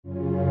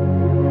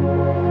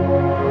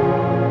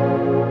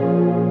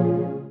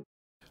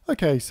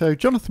Okay, so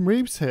Jonathan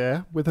Reeves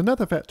here with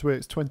another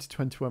Vectorworks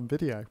 2021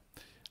 video.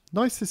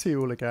 Nice to see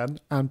you all again,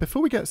 and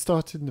before we get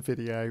started in the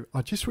video,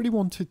 I just really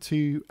wanted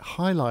to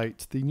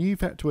highlight the new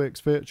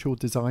Vectorworks Virtual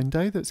Design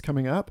Day that's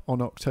coming up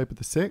on October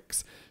the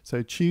 6th,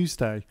 so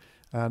Tuesday,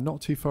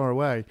 not too far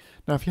away.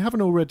 Now, if you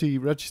haven't already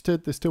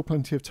registered, there's still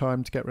plenty of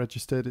time to get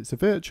registered. It's a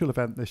virtual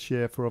event this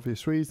year for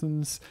obvious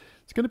reasons.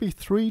 It's going to be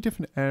 3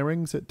 different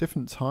airings at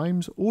different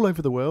times all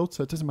over the world,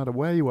 so it doesn't matter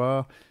where you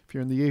are. If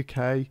you're in the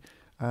UK,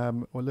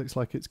 well, it looks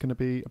like it's going to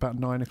be about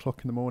 9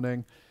 o'clock in the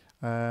morning,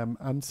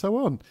 and so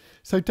on.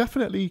 So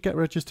definitely get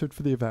registered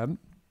for the event.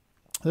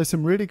 There's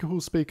some really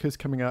cool speakers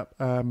coming up,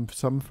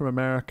 some from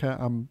America.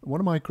 One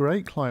of my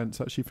great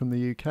clients actually from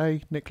the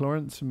UK, Nick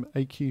Lawrence from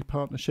AQ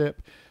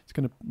Partnership. He's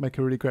going to make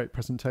a really great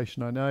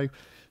presentation, I know.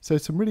 So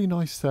some really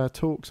nice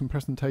talks and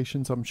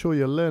presentations. I'm sure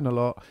you'll learn a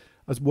lot,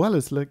 as well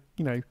as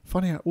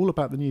finding out all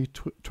about the new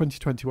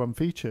 2021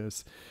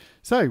 features.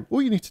 So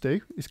all you need to do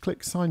is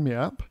click Sign Me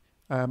Up.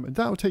 And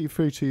that will take you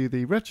through to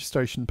the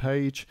registration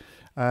page.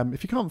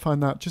 If you can't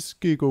find that, just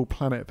Google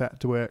Planet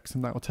Vectorworks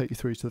and that will take you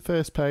through to the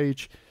first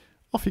page.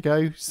 Off you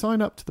go,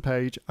 sign up to the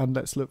page, and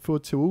let's look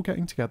forward to all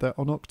getting together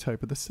on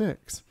October the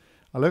 6th.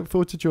 I look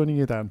forward to joining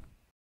you then.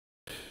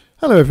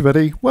 Hello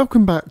everybody,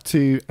 welcome back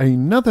to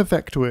another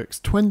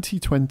Vectorworks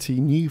 2020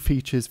 new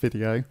features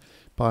video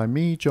by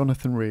me,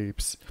 Jonathan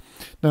Reeves.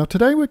 Now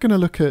today we're going to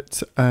look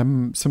at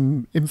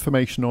some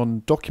information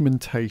on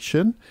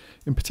documentation.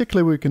 In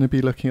particular, we're going to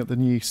be looking at the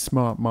new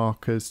smart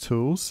markers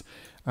tools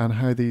and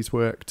how these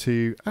work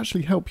to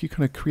actually help you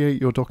kind of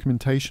create your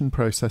documentation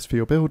process for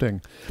your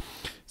building.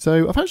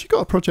 So I've actually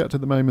got a project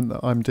at the moment that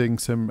I'm doing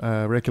some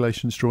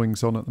regulations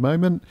drawings on at the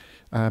moment.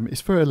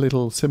 It's for a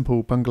little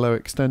simple bungalow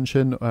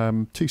extension,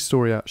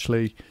 2-story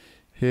actually,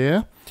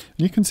 here. And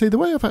you can see the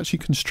way I've actually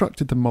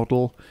constructed the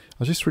model,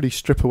 I'll just really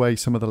strip away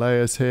some of the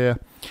layers here,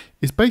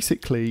 is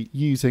basically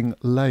using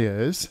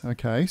layers.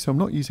 Okay, so I'm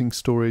not using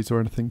stories or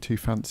anything too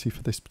fancy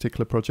for this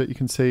particular project. You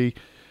can see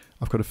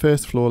I've got a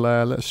first floor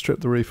layer. Let's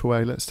strip the roof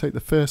away. Let's take the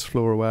first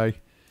floor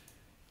away,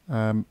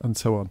 and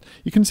so on.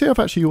 You can see I've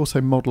actually also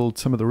modeled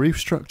some of the roof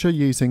structure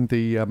using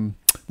the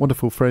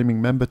wonderful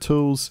framing member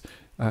tools.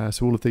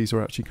 So all of these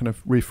are actually kind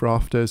of roof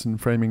rafters and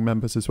framing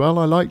members as well.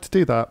 I like to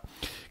do that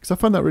because I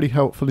find that really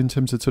helpful in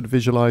terms of sort of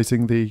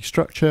visualizing the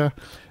structure,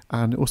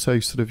 and also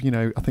sort of,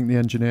 I think the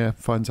engineer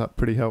finds that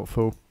pretty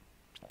helpful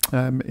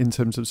in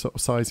terms of sort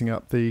of sizing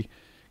up the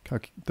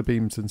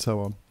beams and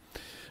so on.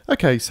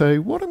 Okay, so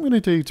what I'm going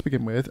to do to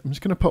begin with, I'm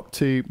just going to pop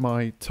to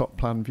my top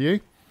plan view,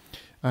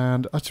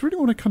 and I just really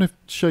want to kind of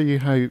show you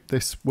how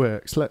this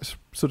works. Let's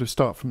sort of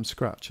start from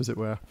scratch, as it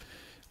were.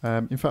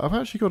 In fact, I've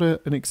actually got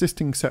an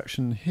existing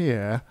section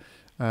here,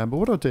 but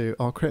what I'll do,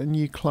 I'll create a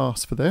new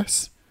class for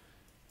this.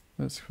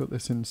 Let's put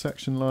this in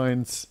section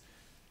lines,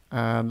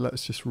 and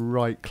let's just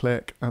right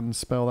click and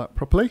spell that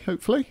properly,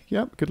 hopefully.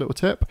 Yep, good little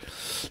tip.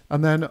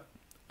 And then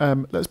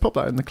let's pop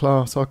that in the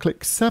class. I'll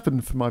click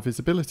 7 for my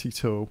visibility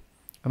tool,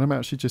 and I'm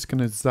actually just going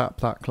to zap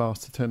that class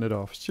to turn it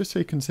off, just so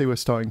you can see we're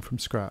starting from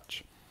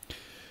scratch.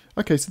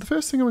 Okay, so the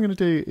first thing I'm going to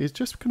do is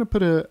just kind of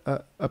put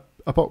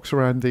a box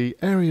around the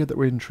area that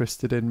we're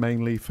interested in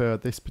mainly for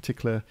this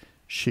particular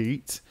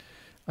sheet,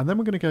 and then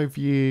we're going to go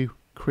View,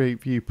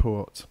 Create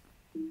Viewport.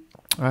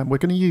 We're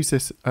going to use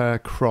this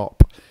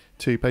crop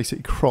to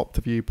basically crop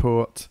the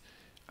viewport,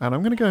 and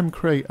I'm going to go and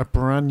create a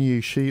brand new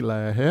sheet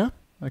layer here.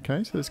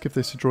 Okay, so let's give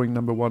this a drawing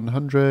number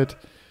 100.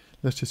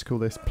 Let's just call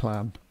this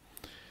Plan.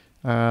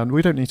 And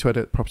we don't need to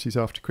edit properties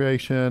after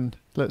creation.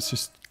 Let's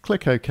just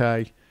click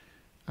OK,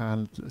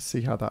 and let's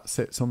see how that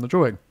sits on the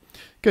drawing.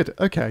 Good,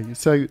 okay,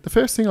 so the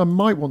first thing I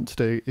might want to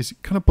do is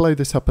kind of blow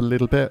this up a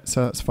little bit,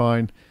 so that's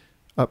fine,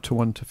 up to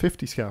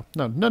 1:50 scale.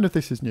 No, none of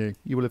this is new,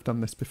 you will have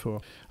done this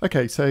before.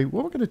 Okay, so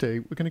what we're going to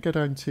do, we're going to go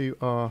down to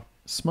our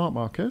smart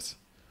markers.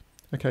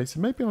 Okay, so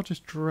maybe I'll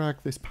just drag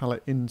this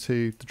palette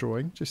into the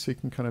drawing, just so you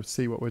can kind of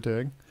see what we're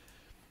doing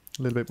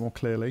a little bit more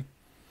clearly.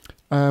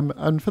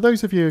 And for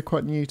those of you who are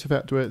quite new to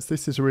Vectorworks,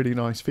 this is a really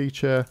nice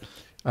feature.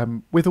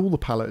 With all the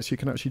palettes, you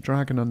can actually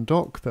drag and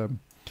undock them.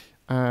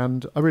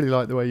 And I really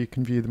like the way you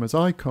can view them as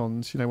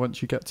icons.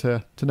 Once you get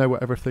to know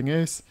what everything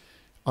is,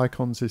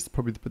 icons is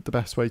probably the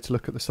best way to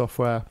look at the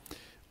software.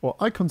 Or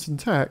icons and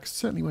text,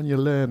 certainly when you're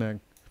learning.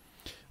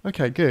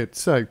 Okay, good.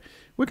 So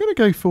we're going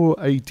to go for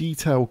a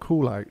detail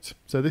callout.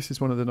 So this is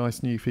one of the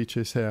nice new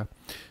features here.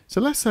 So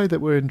let's say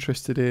that we're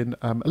interested in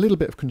a little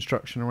bit of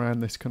construction around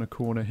this kind of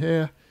corner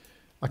here.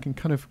 I can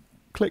kind of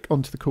click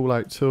onto the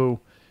callout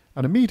tool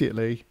and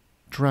immediately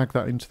drag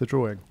that into the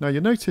drawing. Now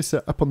you'll notice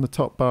that up on the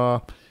top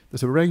bar,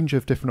 there's a range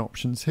of different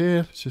options here.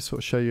 Let's just sort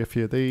of show you a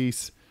few of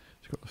these.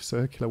 We've got a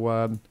circular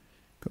one,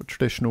 got a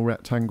traditional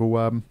rectangle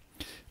one.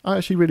 I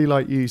actually really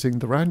like using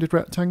the rounded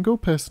rectangle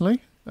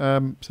personally.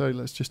 So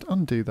let's just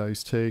undo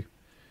those two,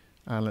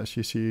 and let's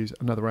just use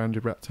another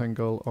rounded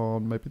rectangle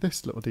on maybe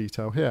this little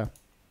detail here.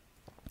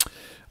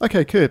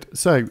 Okay, good.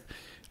 So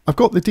I've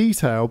got the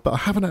detail, but I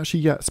haven't actually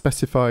yet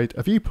specified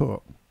a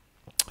viewport.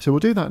 So we'll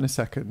do that in a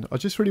second. I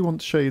just really want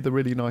to show you the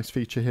really nice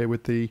feature here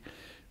with the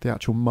the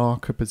actual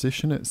marker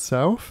position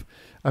itself.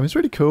 It's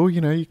really cool,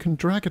 you know, you can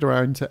drag it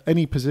around to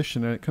any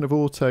position and it kind of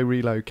auto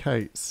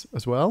relocates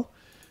as well.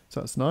 So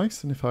that's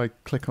nice. And if I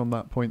click on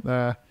that point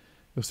there,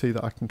 you'll see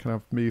that I can kind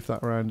of move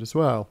that around as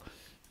well.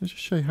 I'll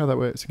just show you how that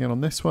works again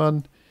on this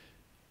one.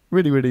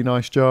 Really, really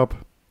nice job.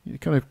 You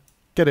kind of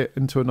get it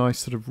into a nice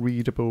sort of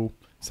readable,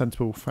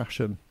 sensible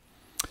fashion.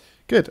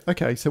 Good.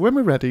 Okay, so when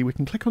we're ready, we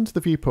can click onto the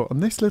viewport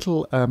and this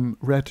little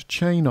red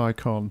chain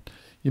icon.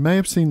 You may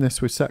have seen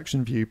this with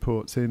section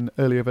viewports in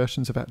earlier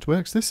versions of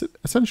Vectorworks. This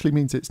essentially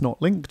means it's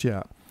not linked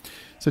yet.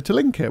 So to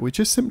link it, we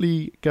just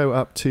simply go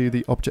up to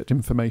the Object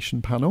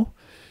Information panel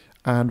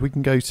and we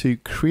can go to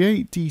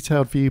Create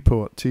Detailed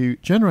Viewport to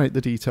generate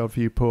the detailed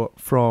viewport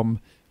from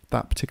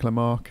that particular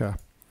marker.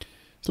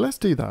 So let's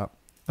do that.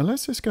 And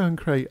let's just go and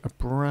create a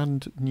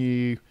brand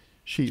new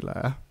sheet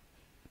layer.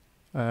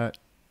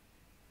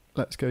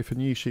 Let's go for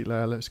new sheet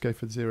layer. Let's go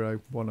for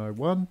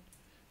 0101.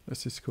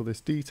 Let's just call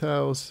this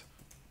details.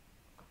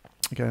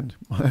 Again,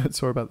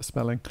 sorry about the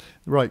spelling.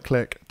 Right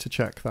click to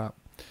check that.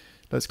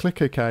 Let's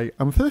click OK.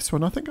 And for this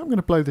one, I think I'm going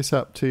to blow this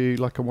up to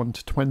like a 1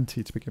 to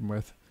 20 to begin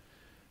with.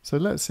 So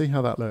let's see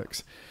how that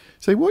looks.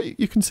 So what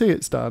you can see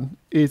it's done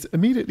is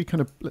immediately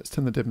kind of, let's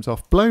turn the dims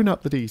off, blown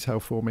up the detail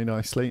for me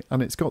nicely.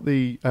 And it's got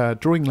the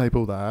drawing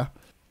label there.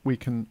 We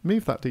can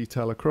move that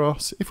detail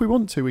across. If we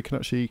want to, we can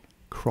actually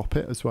crop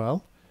it as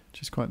well,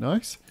 which is quite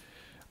nice.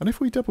 And if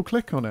we double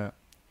click on it,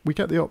 we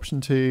get the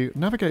option to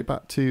navigate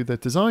back to the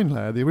design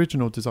layer, the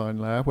original design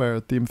layer where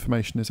the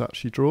information is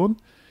actually drawn,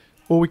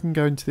 or we can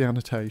go into the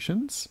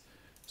annotations.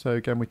 So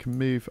again, we can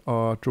move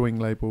our drawing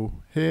label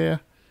here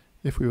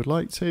if we would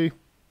like to.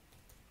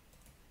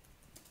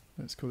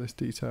 Let's call this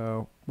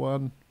detail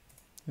 1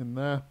 in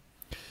there.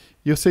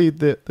 You'll see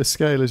that the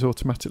scale is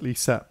automatically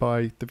set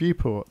by the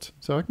viewport.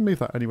 So I can move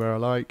that anywhere I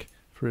like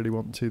if I really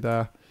want to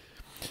there.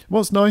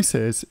 What's nice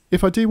is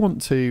if I do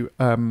want to,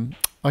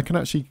 I can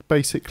actually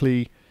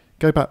basically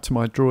go back to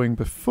my drawing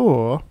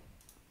before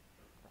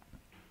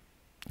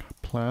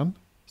plan.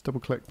 Let's double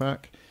click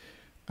back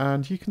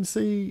and you can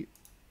see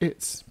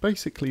it's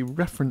basically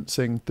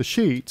referencing the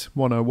sheet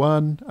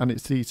 101 and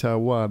it's detail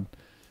 1.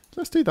 So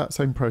let's do that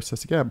same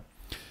process again.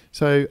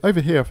 So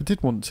over here, if I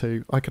did want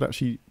to, I could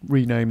actually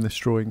rename this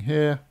drawing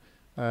here.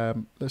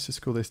 Let's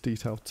just call this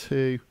detail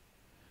 2.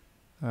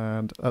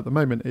 And at the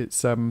moment,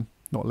 it's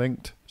not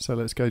linked. So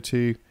let's go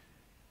to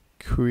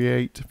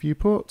Create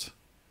Viewport.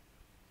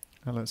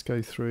 And let's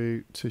go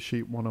through to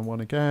sheet 101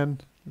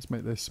 again. Let's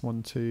make this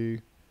 1 to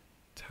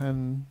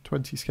 10,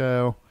 20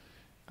 scale.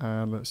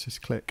 And let's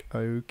just click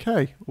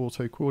OK,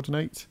 auto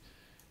coordinate.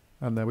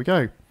 And there we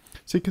go.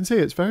 So you can see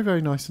it's very,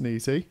 very nice and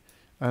easy.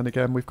 And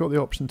again, we've got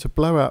the option to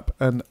blow up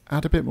and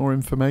add a bit more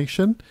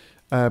information.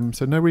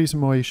 So no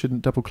reason why you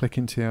shouldn't double click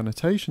into the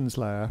annotations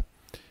layer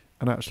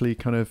and actually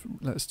kind of,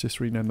 let's just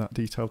rename that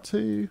detail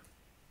 2.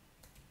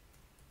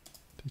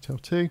 Detail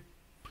 2.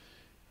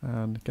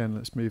 And again,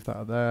 let's move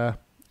that there.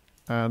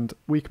 And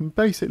we can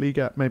basically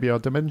get maybe our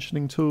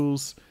dimensioning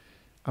tools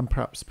and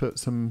perhaps put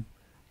some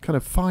kind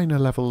of finer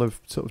level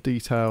of sort of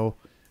detail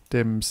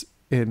dims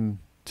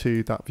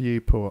into that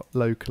viewport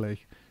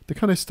locally. The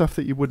kind of stuff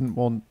that you wouldn't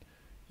want,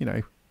 you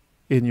know,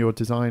 in your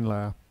design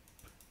layer.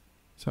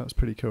 So that's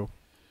pretty cool.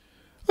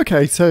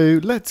 Okay, so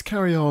let's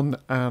carry on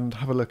and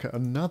have a look at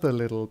another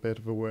little bit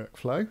of a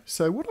workflow.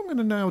 So what I'm going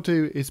to now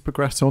do is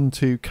progress on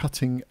to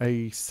cutting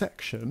a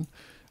section,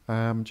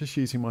 just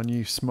using my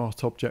new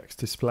Smart Objects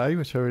display,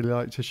 which I really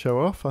like to show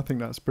off. I think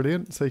that's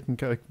brilliant. So you can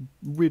get a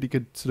really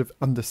good sort of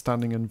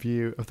understanding and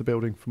view of the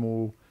building from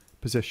all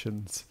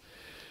positions.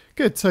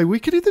 Good, so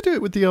we could either do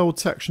it with the old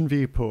section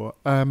viewport,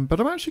 but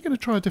I'm actually going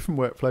to try a different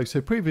workflow.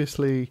 So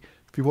previously,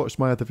 if you watched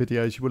my other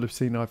videos, you will have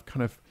seen I've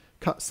kind of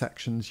cut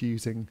sections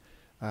using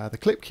the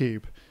clip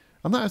cube.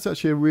 And that is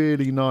actually a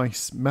really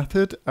nice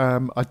method.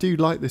 I do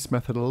like this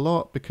method a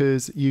lot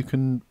because you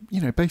can,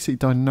 you know, basically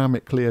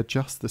dynamically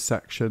adjust the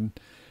section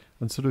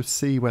and sort of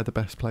see where the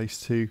best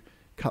place to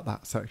cut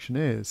that section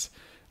is.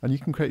 And you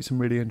can create some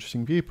really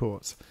interesting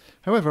viewports.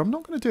 However, I'm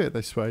not going to do it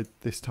this way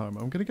this time.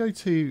 I'm going to go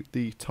to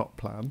the top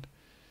plan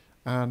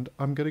and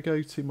I'm going to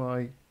go to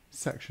my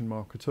section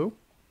marker tool.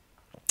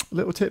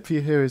 Little tip for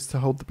you here is to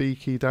hold the B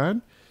key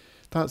down.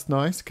 That's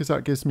nice because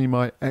that gives me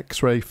my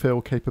X-ray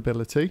fill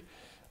capability.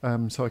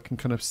 So I can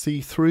kind of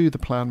see through the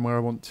plan where I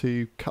want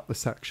to cut the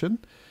section.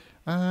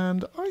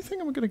 And I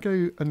think I'm going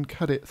to go and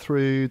cut it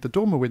through the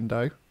dormer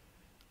window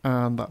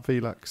and that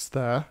Velux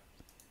there.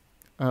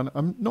 And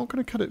I'm not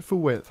going to cut it full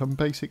width. I'm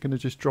basically going to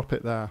just drop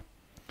it there.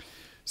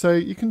 So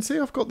you can see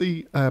I've got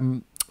the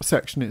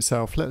section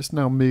itself. Let's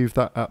now move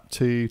that up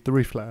to the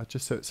roof layer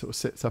just so it sort of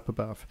sits up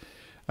above.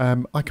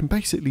 I can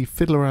basically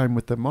fiddle around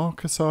with the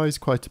marker size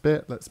quite a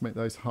bit. Let's make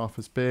those half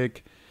as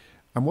big.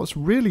 And what's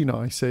really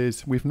nice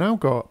is we've now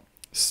got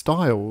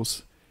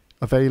styles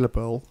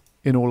available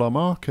in all our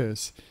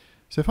markers.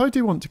 So if I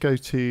do want to go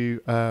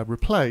to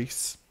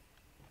replace,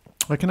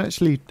 I can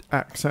actually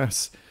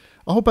access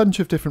a whole bunch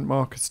of different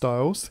marker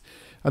styles.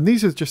 And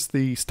these are just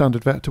the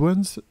standard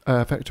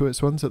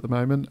Vectorworks ones at the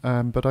moment,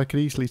 but I could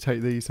easily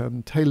take these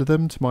and tailor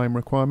them to my own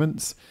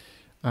requirements.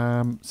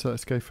 So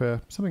let's go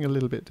for something a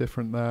little bit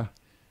different there.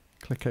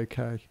 Click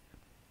OK.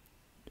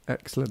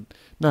 Excellent.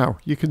 Now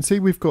you can see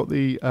we've got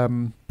the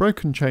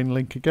broken chain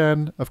link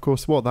again. Of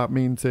course, what that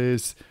means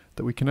is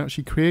that we can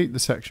actually create the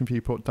section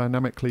viewport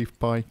dynamically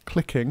by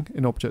clicking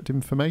in object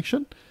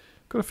information.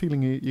 Got a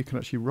feeling you can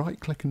actually right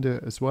click and do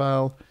it as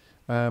well.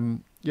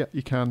 Yeah,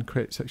 you can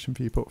create section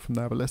viewport from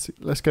there, but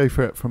let's go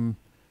for it from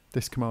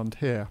this command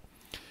here.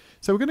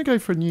 So we're going to go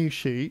for a new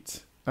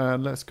sheet,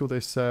 and let's call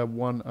this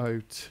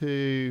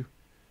 102,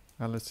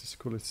 and let's just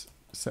call this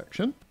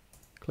section.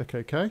 Click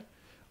OK.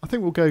 I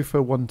think we'll go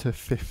for 1 to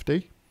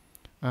 50,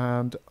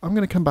 and I'm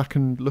going to come back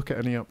and look at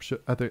any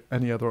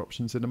other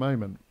options in a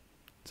moment.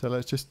 So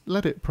let's just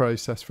let it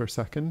process for a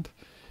second,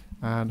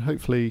 and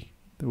hopefully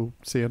we'll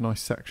see a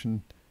nice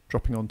section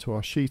dropping onto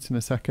our sheet in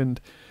a second.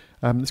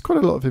 There's quite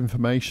a lot of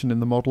information in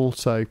the model,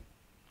 so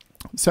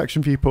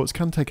section viewports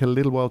can take a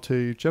little while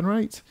to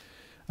generate,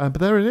 but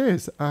there it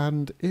is,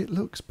 and it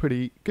looks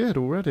pretty good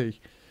already.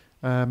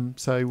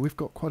 So we've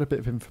got quite a bit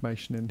of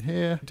information in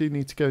here. We do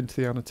need to go into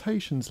the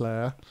annotations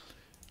layer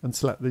and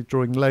select the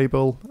drawing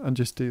label and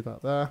just do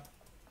that there.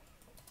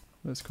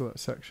 Let's call that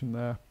section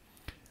there.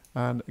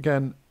 And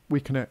again,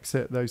 we can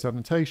exit those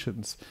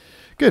annotations.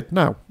 Good.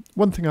 Now,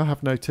 one thing I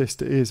have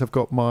noticed is I've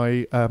got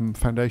my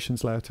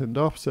foundations layer turned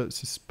off. So let's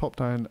just pop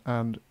down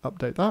and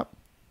update that.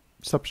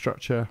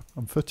 Substructure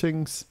and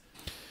footings.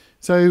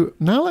 So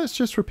now let's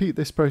just repeat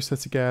this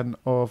process again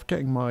of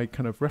getting my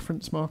kind of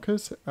reference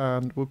markers,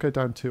 and we'll go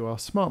down to our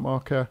smart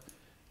marker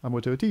and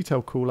we'll do a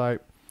detail call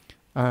out.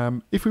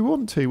 If we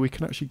want to, we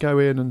can actually go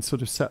in and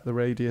sort of set the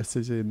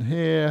radiuses in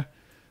here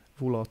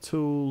of all our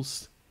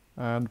tools,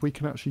 and we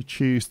can actually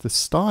choose the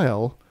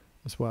style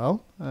as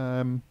well.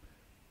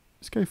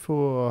 Let's go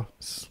for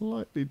a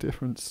slightly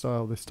different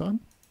style this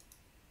time.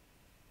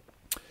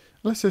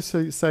 Let's just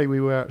say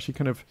we were actually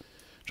kind of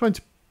trying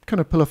to kind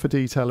of pull off a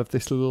detail of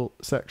this little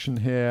section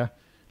here.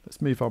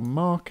 Let's move our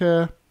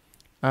marker,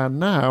 and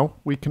now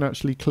we can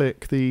actually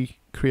click the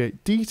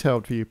create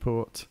detailed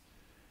viewport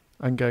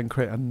and go and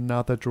create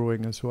another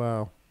drawing as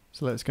well.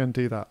 So let's go and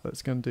do that.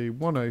 Let's go and do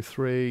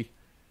 103,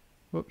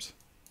 whoops,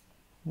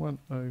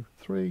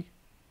 103,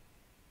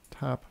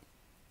 tab,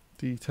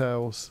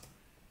 details,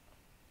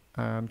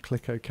 and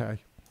click OK.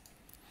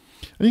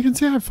 And you can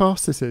see how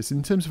fast this is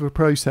in terms of a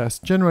process.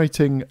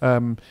 Generating,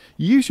 you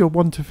use your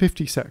 1 to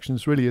 50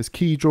 sections really as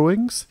key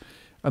drawings,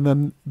 and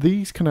then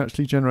these can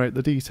actually generate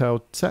the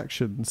detailed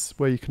sections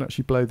where you can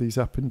actually blow these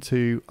up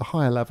into a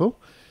higher level.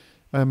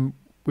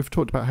 We've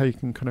talked about how you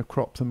can kind of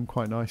crop them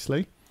quite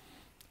nicely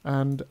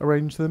and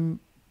arrange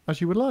them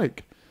as you would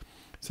like.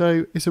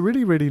 So it's a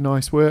really, really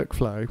nice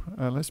workflow.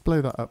 Let's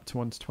blow that up to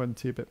 1 to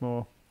 20, a bit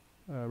more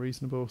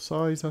reasonable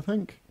size, I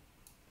think.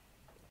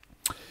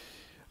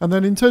 And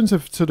then in terms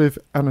of sort of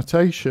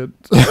annotation,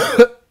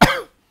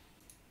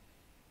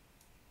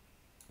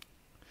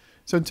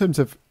 so in terms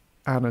of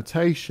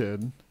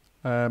annotation,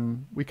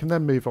 we can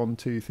then move on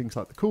to things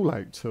like the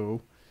callout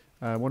tool,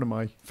 one of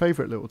my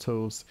favorite little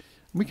tools.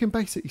 And we can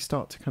basically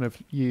start to kind of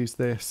use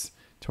this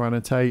to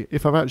annotate.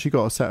 If I've actually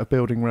got a set of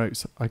building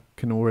routes, I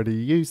can already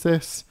use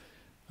this.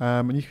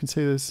 And you can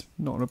see there's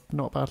not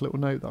a bad little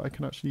note that I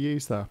can actually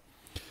use there.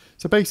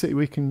 So basically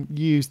we can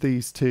use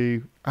these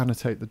to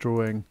annotate the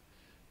drawing.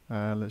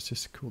 Let's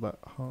just call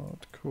that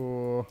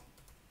hardcore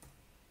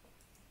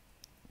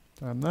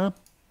down there,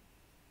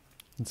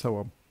 and so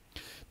on.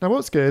 Now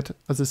what's good,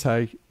 as I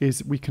say,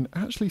 is we can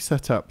actually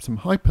set up some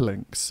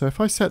hyperlinks. So if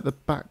I set the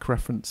back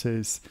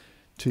references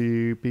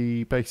to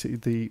be basically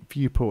the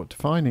viewport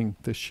defining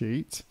this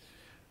sheet,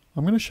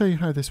 I'm going to show you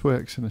how this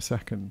works in a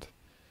second.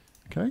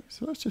 Okay,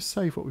 so let's just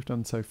save what we've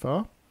done so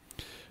far.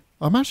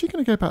 I'm actually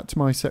going to go back to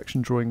my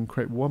section drawing and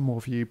create one more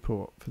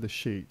viewport for this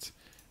sheet.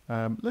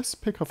 Let's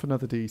pick off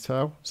another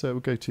detail. So we'll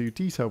go to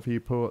detail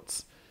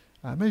viewports.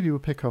 Maybe we'll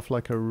pick off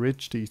like a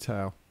ridge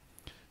detail.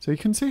 So you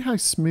can see how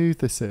smooth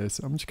this is.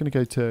 I'm just going to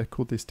go to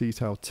call this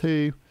detail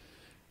 2,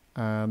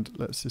 and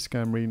let's just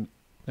go and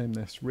rename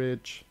this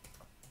ridge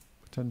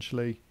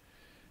potentially,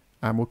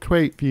 and we'll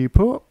create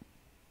viewport.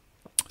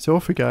 So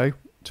off we go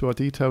to our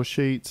detail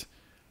sheet.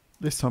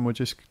 This time we'll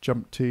just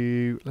jump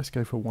to, let's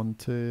go for 1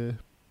 to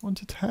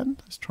 10.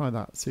 Let's try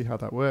that, see how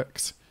that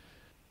works,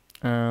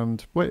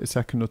 and wait a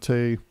second or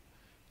two,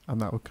 and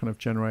that will kind of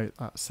generate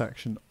that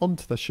section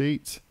onto the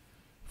sheet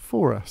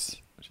for us,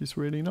 which is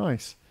really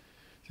nice.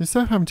 So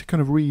instead of having to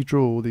kind of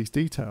redraw all these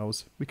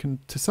details, we can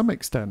to some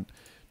extent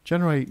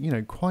generate, you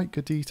know, quite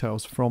good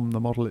details from the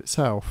model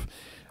itself.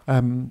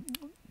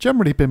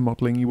 Generally BIM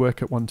modelling, you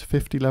work at 1 to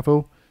 50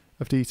 level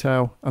of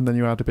detail, and then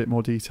you add a bit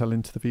more detail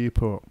into the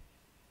viewport.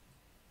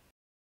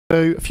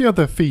 So a few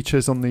other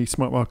features on the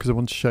smart markers I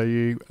want to show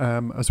you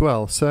as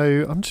well.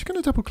 So I'm just going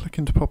to double click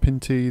and to pop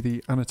into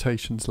the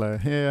annotations layer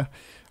here.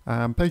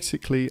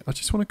 Basically, I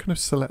just want to kind of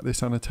select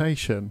this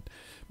annotation,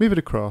 move it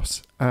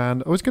across,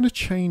 and I was going to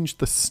change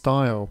the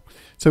style.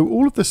 So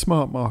all of the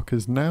smart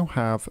markers now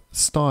have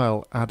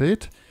style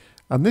added,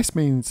 and this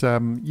means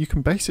you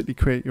can basically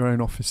create your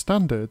own office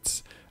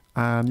standards,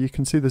 and you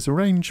can see there's a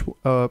range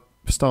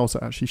styles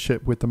that actually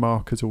ship with the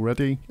markers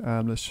already.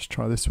 Let's just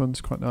try this one,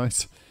 it's quite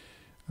nice.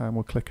 And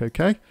we'll click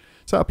OK.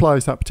 So that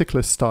applies that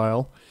particular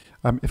style.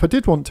 If I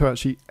did want to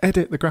actually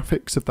edit the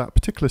graphics of that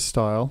particular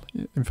style,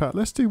 in fact,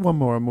 let's do one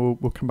more and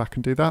we'll come back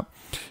and do that.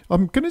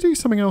 I'm going to do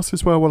something else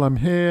as well while I'm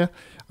here.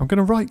 I'm going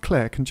to right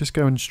click and just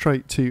go in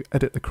straight to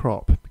edit the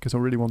crop, because I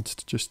really wanted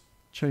to just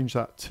change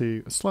that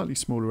to a slightly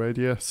smaller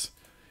radius,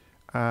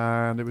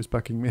 and it was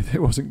bugging me that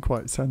it wasn't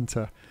quite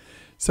center.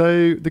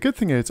 So the good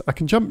thing is I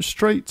can jump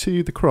straight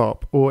to the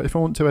crop, or if I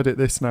want to edit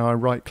this now, I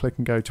right click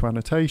and go to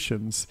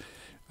annotations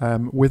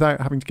without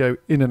having to go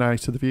in and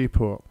out of the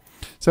viewport.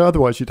 So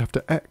otherwise you'd have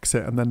to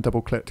exit and then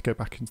double click to go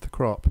back into the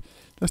crop.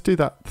 Let's do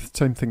that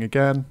same thing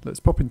again.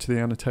 Let's pop into the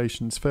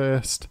annotations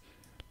first.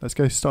 Let's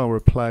go style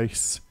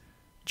replace,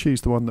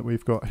 choose the one that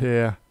we've got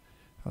here.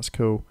 That's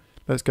cool.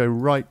 Let's go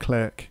right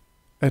click,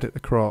 edit the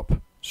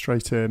crop,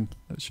 straight in.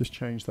 Let's just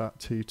change that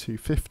to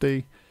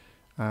 250.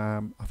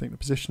 I think the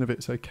position of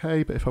it's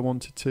okay, but if I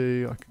wanted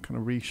to, I can kind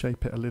of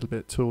reshape it a little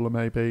bit taller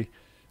maybe,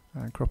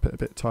 and crop it a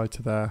bit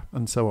tighter there,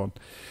 and so on.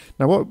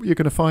 Now what you're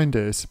going to find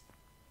is,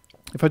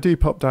 if I do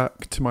pop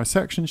back to my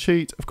section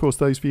sheet, of course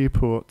those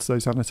viewports,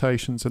 those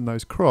annotations and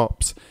those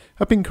crops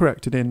have been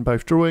corrected in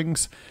both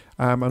drawings,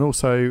 and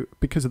also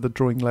because of the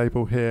drawing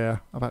label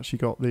here, I've actually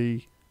got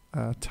the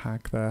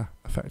tag there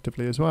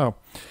effectively as well.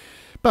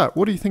 But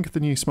what do you think of the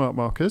new smart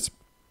markers?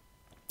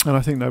 And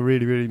I think they're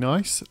really, really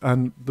nice.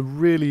 And the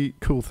really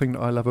cool thing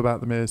that I love about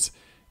them is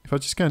if I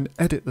just go and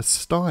edit the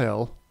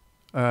style,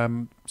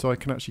 so I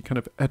can actually kind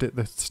of edit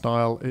the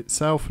style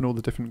itself and all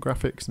the different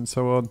graphics and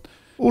so on.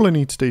 All I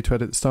need to do to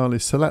edit the style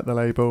is select the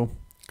label,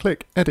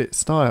 click edit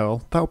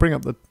style. That'll bring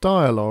up the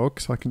dialog,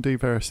 so I can do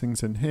various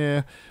things in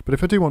here. But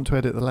if I do want to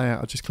edit the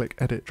layout, I just click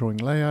edit drawing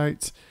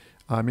layout.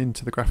 I'm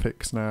into the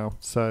graphics now.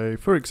 So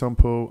for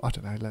example, I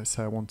don't know, let's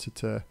say I wanted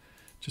to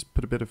just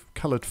put a bit of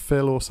colored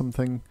fill or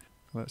something.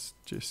 Let's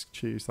just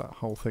choose that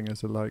whole thing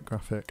as a light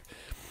graphic.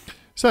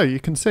 So you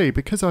can see,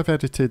 because I've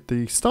edited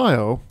the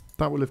style,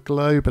 that will have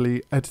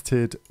globally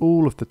edited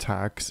all of the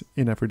tags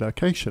in every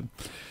location.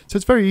 So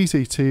it's very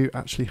easy to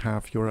actually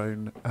have your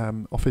own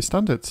Office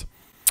standards.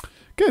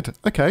 Good,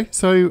 okay,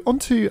 so on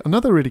to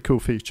another really cool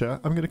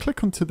feature. I'm going to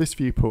click onto this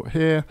viewport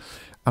here,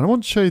 and I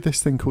want to show you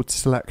this thing called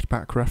select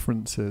back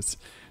references.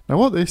 Now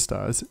what this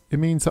does, it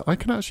means that I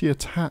can actually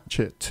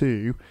attach it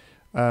to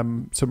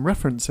some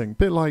referencing, a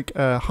bit like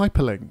a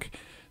hyperlink.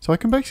 So I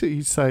can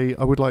basically say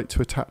I would like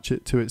to attach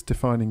it to its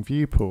defining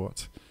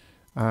viewport.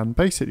 And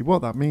basically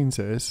what that means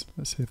is,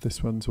 let's see if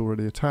this one's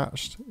already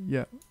attached.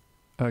 Yeah,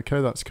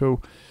 okay, that's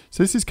cool.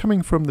 So this is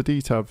coming from the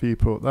detailed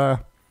viewport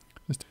there.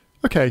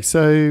 Okay,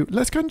 so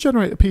let's go and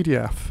generate a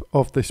PDF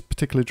of this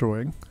particular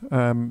drawing.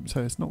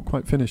 So it's not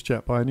quite finished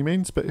yet by any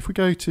means, but if we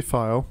go to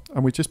File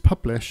and we just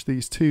publish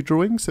these two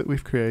drawings that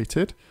we've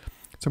created.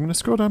 So I'm going to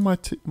scroll down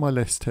my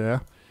list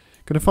here.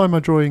 I'm going to find my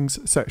drawings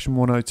section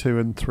 102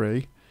 and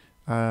 3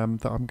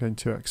 that I'm going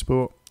to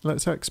export.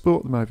 Let's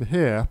export them over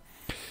here.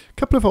 A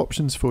couple of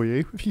options for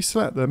you. If you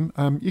select them,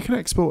 you can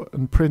export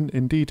and print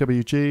in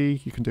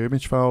DWG, you can do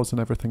image files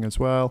and everything as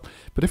well.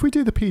 But if we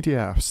do the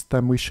PDFs,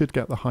 then we should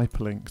get the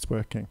hyperlinks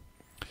working.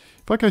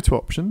 If I go to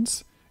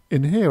options,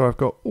 in here I've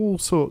got all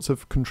sorts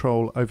of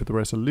control over the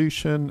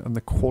resolution and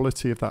the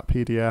quality of that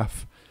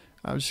PDF.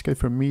 I'll just go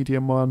for a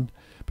medium one.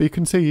 But you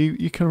can see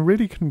you can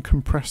really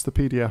compress the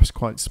PDFs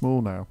quite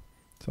small now.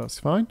 So that's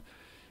fine.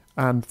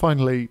 And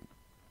finally,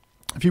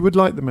 if you would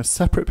like them as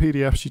separate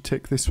PDFs, you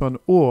tick this one,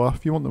 or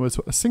if you want them as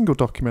a single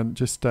document,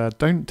 just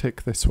don't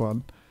tick this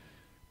one.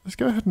 Let's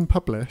go ahead and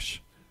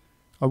publish.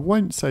 I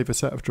won't save a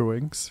set of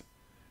drawings,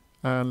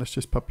 and let's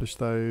just publish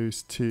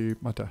those to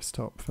my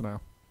desktop for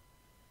now.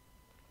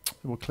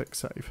 We'll click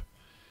save,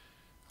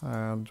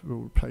 and we'll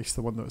replace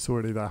the one that's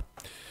already there.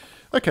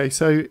 Okay,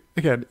 so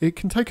again, it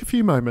can take a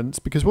few moments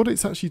because what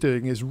it's actually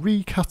doing is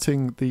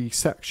recutting the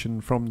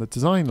section from the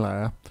design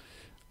layer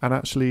and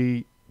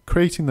actually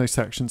creating those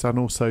sections and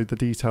also the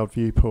detailed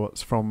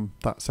viewports from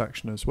that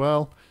section as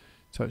well.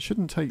 So it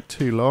shouldn't take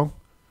too long.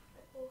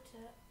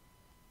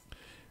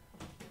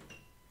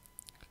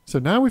 So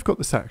now we've got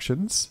the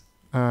sections.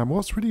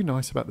 What's really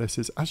nice about this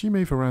is as you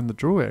move around the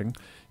drawing,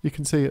 you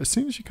can see as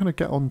soon as you kind of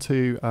get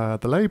onto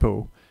the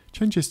label, it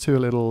changes to a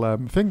little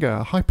finger,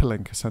 a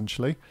hyperlink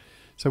essentially.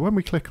 So when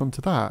we click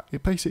onto that,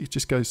 it basically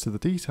just goes to the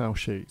detail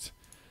sheet.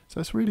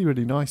 So it's really,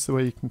 really nice the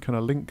way you can kind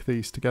of link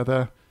these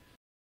together.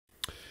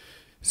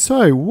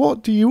 So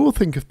what do you all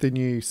think of the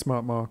new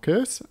smart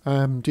markers?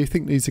 Do you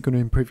think these are going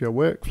to improve your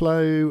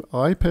workflow?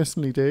 I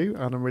personally do,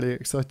 and I'm really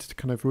excited to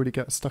kind of really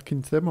get stuck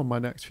into them on my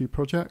next few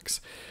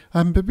projects.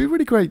 But it'd be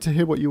really great to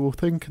hear what you all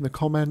think in the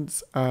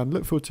comments, and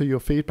look forward to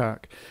your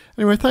feedback.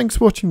 Anyway, thanks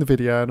for watching the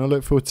video, and I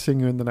look forward to seeing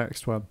you in the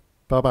next one.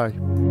 Bye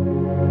bye.